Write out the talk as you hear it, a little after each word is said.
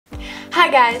Hi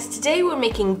guys, today we're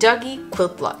making doggy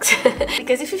quilt blocks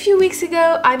because if a few weeks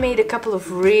ago I made a couple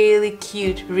of really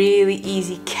cute, really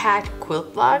easy cat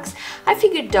quilt blocks, I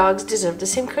figured dogs deserve the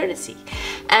same courtesy.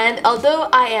 And although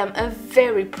I am a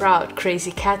very proud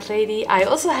crazy cat lady, I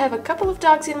also have a couple of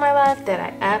dogs in my life that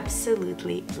I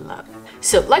absolutely love.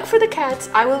 So like for the cats,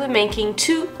 I will be making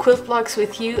 2 quilt blocks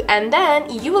with you and then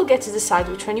you will get to decide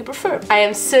which one you prefer. I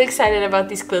am so excited about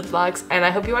these quilt blocks and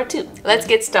I hope you are too. Let's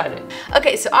get started.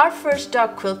 Okay, so our first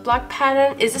dog quilt block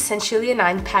pattern is essentially a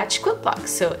 9-patch quilt block,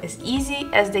 so as easy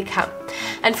as they come.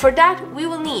 And for that we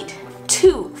will need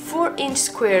 2 4-inch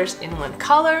squares in one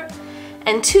color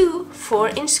and 2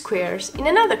 4-inch squares in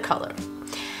another color.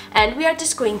 And we are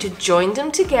just going to join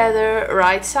them together,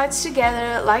 right sides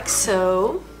together like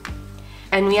so.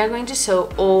 And we are going to sew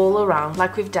all around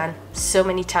like we've done so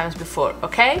many times before,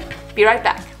 okay? Be right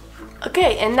back.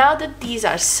 Okay, and now that these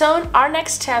are sewn, our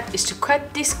next step is to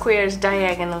cut these squares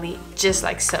diagonally, just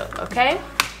like so, okay?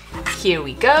 Here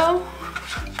we go.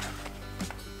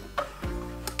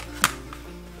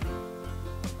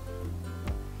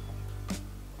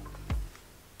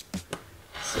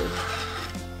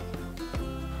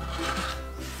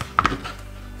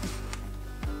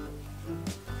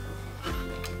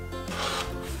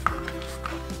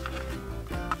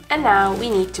 And now we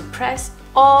need to press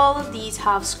all of these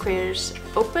half squares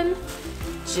open,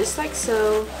 just like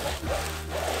so.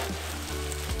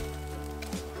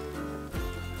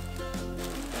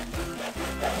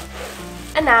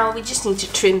 And now we just need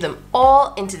to trim them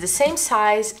all into the same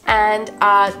size, and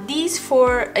these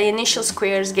 4 initial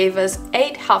squares gave us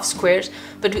 8 half squares,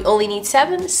 but we only need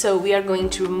 7, so we are going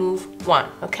to remove 1,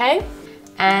 okay?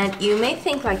 And you may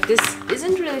think like this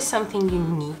isn't really something you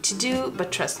need to do,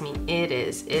 but trust me, it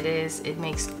is. It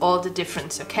makes all the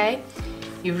difference, okay?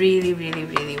 You really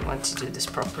want to do this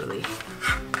properly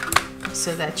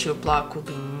so that your block will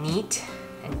be neat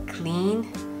and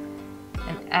clean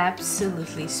and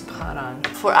absolutely spot on.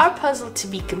 For our puzzle to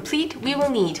be complete, we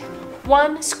will need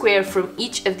 1 square from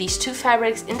each of these 2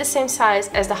 fabrics in the same size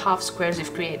as the half squares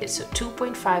we've created, so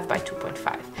 2.5 by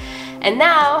 2.5. And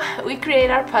now we create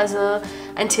our puzzle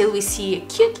until we see a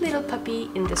cute little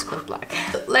puppy in this quilt block.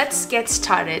 Let's get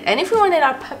started. And if we wanted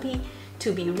our puppy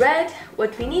to be red,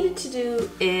 what we needed to do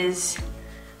is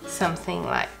something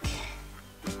like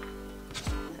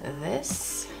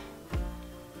this.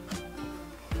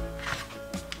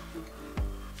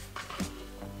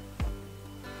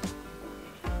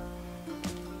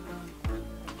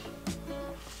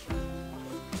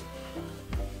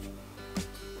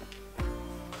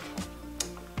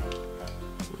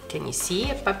 Can you see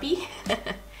a puppy?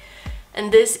 And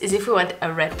this is if we want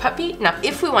a red puppy. Now,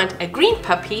 if we want a green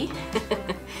puppy,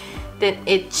 then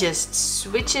it just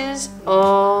switches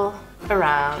all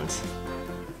around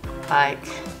like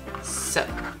so.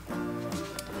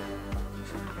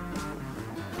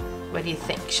 What do you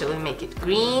think? Shall we make it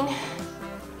green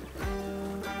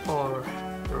or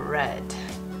red?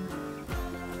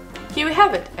 Here we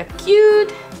have it, a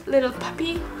cute little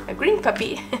puppy, a green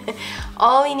puppy.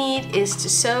 All we need is to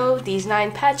sew these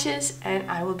 9 patches and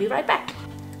I will be right back.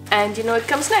 And you know what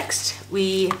comes next?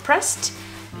 We pressed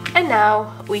and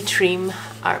now we trim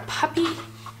our puppy.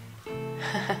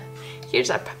 Here's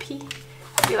our puppy.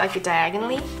 We like it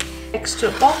diagonally. Extra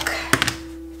bulk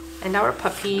and our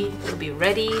puppy will be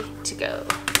ready to go.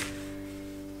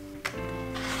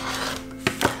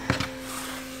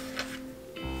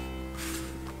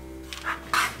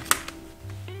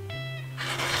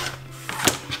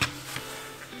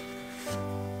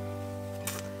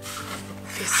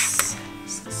 This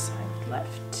is the side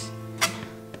left.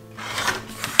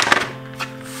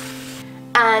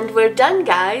 And we're done,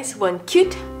 guys. 1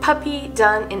 cute puppy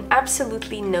done in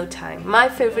absolutely no time. My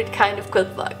favorite kind of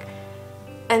quilt block.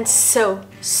 And so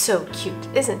cute,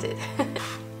 isn't it?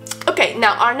 Okay,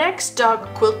 now our next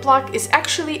dog quilt block is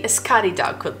actually a Scotty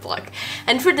dog quilt block.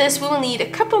 And for this we will need a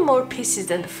couple more pieces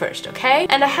than the first, okay?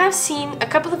 And I have seen a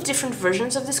couple of different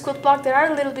versions of this quilt block that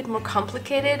are a little bit more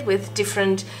complicated with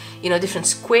different, different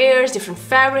squares, different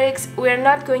fabrics. We're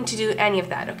not going to do any of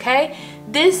that, okay?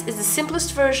 This is the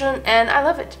simplest version and I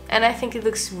love it. And I think it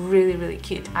looks really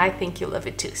cute. I think you'll love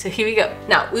it too. So here we go.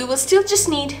 Now, we will still just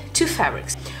need 2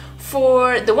 fabrics.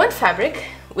 For the 1 fabric,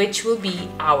 which will be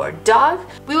our dog,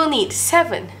 we will need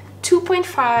 7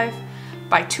 2.5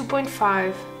 by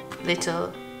 2.5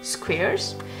 little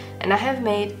squares, and I have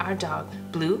made our dog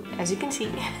blue, as you can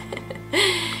see.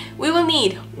 We will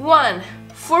need 1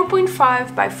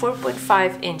 4.5 by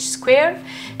 4.5 inch square,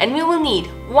 and we will need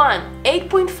one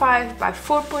 8.5 by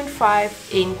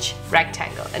 4.5 inch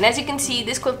rectangle. And as you can see,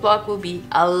 this quilt block will be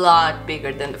a lot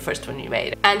bigger than the first one we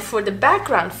made. And for the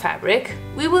background fabric,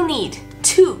 we will need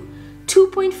two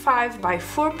 2.5 by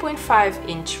 4.5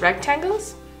 inch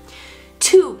rectangles,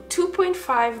 two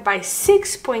 2.5 by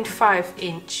 6.5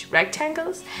 inch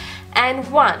rectangles, and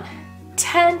one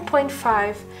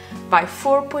 10.5 by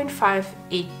 4.5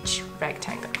 inch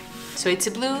rectangle. So it's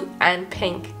a blue and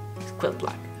pink quilt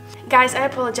block. Guys, I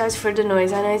apologize for the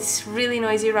noise. I know it's really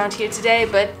noisy around here today,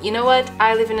 but you know what?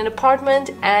 I live in an apartment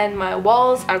and my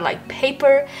walls are like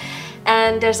paper,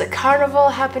 and there's a carnival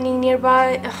happening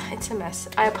nearby. Ugh, it's a mess.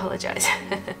 I apologize.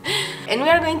 And we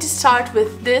are going to start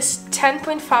with this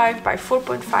 10.5 by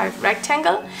 4.5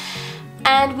 rectangle,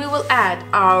 and we will add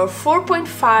our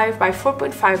 4.5 by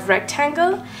 4.5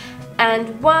 rectangle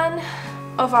and one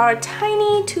of our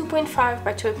tiny 2.5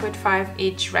 by 2.5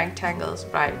 inch rectangles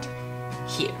right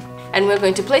here. And we're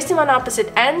going to place them on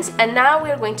opposite ends, and now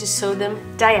we're going to sew them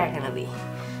diagonally.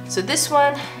 So this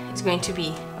one is going to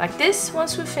be like this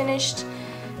once we're finished,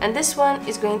 and this one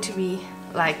is going to be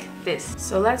like this.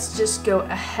 So let's just go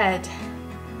ahead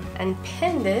and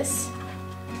pin this,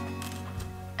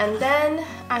 and then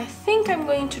I think I'm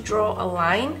going to draw a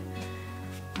line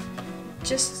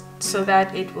just so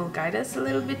that it will guide us a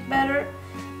little bit better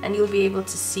and you'll be able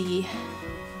to see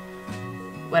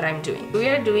what I'm doing. We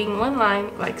are doing one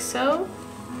line like so,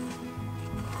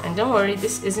 and don't worry,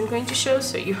 this isn't going to show,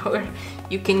 so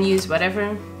you can use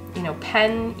whatever, you know,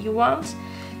 pen you want.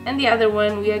 And the other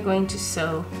one we are going to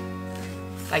sew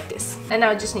like this. And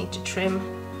now I just need to trim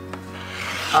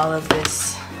all of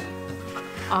this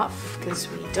off because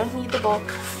we don't need the bulk.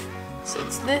 So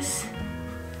it's this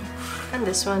and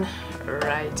this one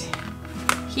right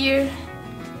here.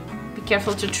 Be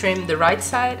careful to trim the right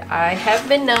side. I have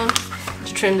been known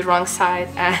to trim the wrong side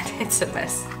and it's a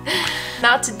mess.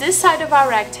 Now to this side of our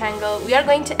rectangle, we are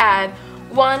going to add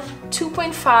one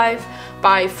 2.5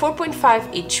 by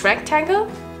 4.5 inch rectangle,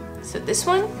 so this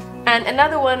one, and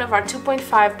another one of our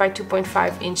 2.5 by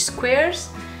 2.5 inch squares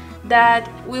that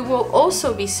we will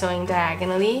also be sewing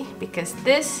diagonally because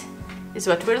this is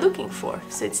what we're looking for.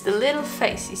 So it's the little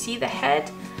face, you see the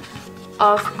head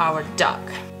of our dog.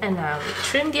 And now we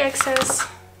trim the excess,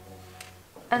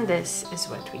 and this is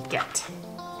what we get,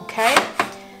 okay?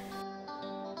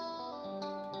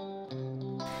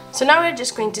 So now we're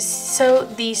just going to sew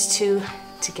these two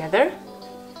together,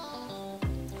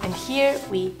 and here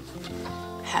we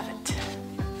have it.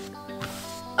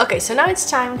 Okay, so now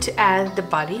it's time to add the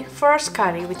body for our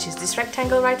Scotty, which is this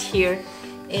rectangle right here.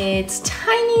 It's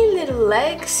tiny little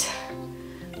legs,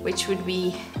 which would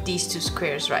be these two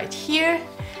squares right here,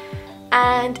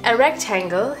 and a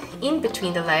rectangle in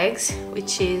between the legs,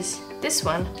 which is this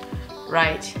one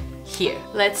right here.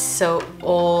 Let's sew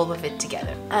all of it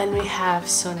together. And we have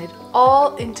sewn it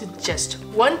all into just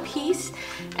one piece,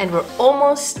 and we're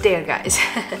almost there, guys.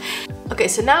 Okay,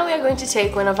 so now we are going to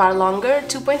take one of our longer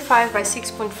 2.5 by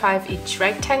 6.5 inch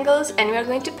rectangles, and we are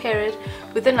going to pair it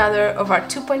with another of our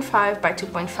 2.5 by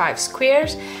 2.5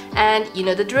 squares. And you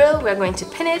know the drill, we're going to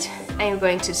pin it and we're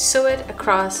going to sew it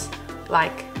across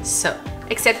like so.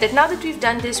 Except that now that we've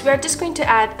done this, we are just going to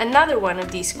add another one of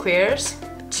these squares,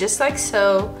 just like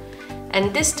so.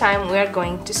 And this time we are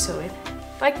going to sew it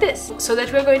like this, so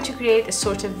that we're going to create a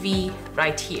sort of V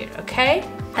right here, okay?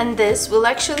 And this will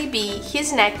actually be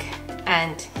his neck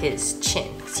and his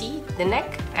chin. See, the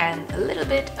neck and a little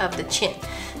bit of the chin.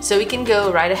 So we can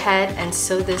go right ahead and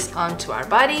sew this onto our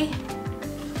body,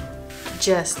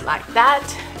 just like that.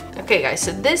 Okay guys,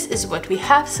 so this is what we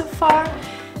have so far.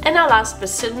 And now last but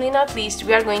certainly not least,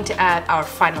 we are going to add our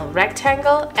final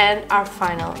rectangle and our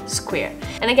final square.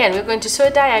 And again, we're going to sew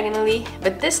it diagonally,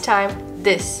 but this time,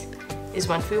 this is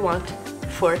what we want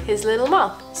for his little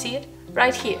mouth. See it?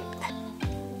 Right here.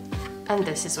 And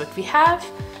this is what we have.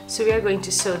 So we are going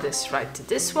to sew this right to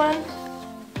this one.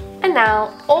 And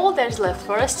now all there's left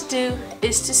for us to do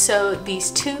is to sew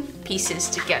these two pieces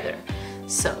together.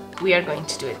 So we are going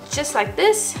to do it just like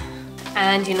this.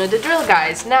 And you know the drill,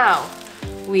 guys. Now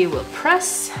we will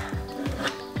press.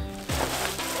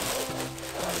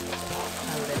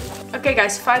 Okay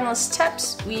guys, final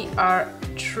steps. We are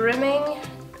trimming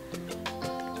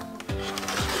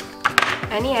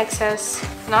any excess.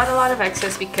 Not a lot of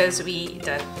excess because we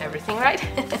done everything right.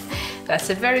 That's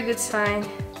a very good sign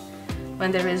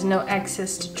when there is no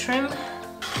excess to trim.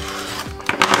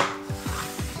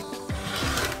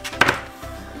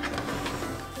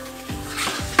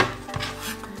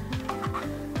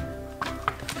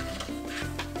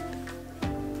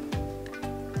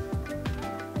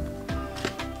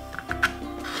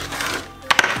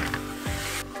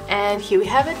 And here we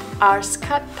have it, our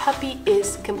Scott puppy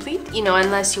is complete, you know,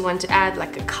 unless you want to add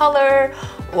like a color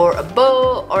or a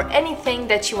bow or anything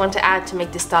that you want to add to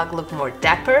make this dog look more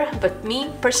dapper. But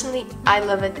me, personally, I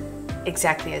love it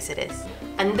exactly as it is.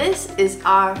 And this is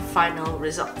our final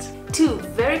result. 2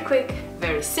 very quick,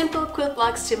 very simple quilt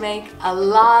blocks to make, a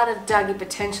lot of doggy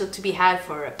potential to be had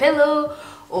for a pillow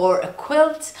or a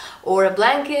quilt or a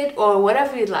blanket or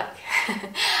whatever you'd like.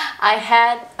 I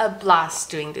had a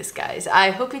blast doing this, guys.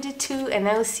 I hope you did too, and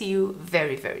I will see you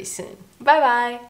very, very soon. Bye bye!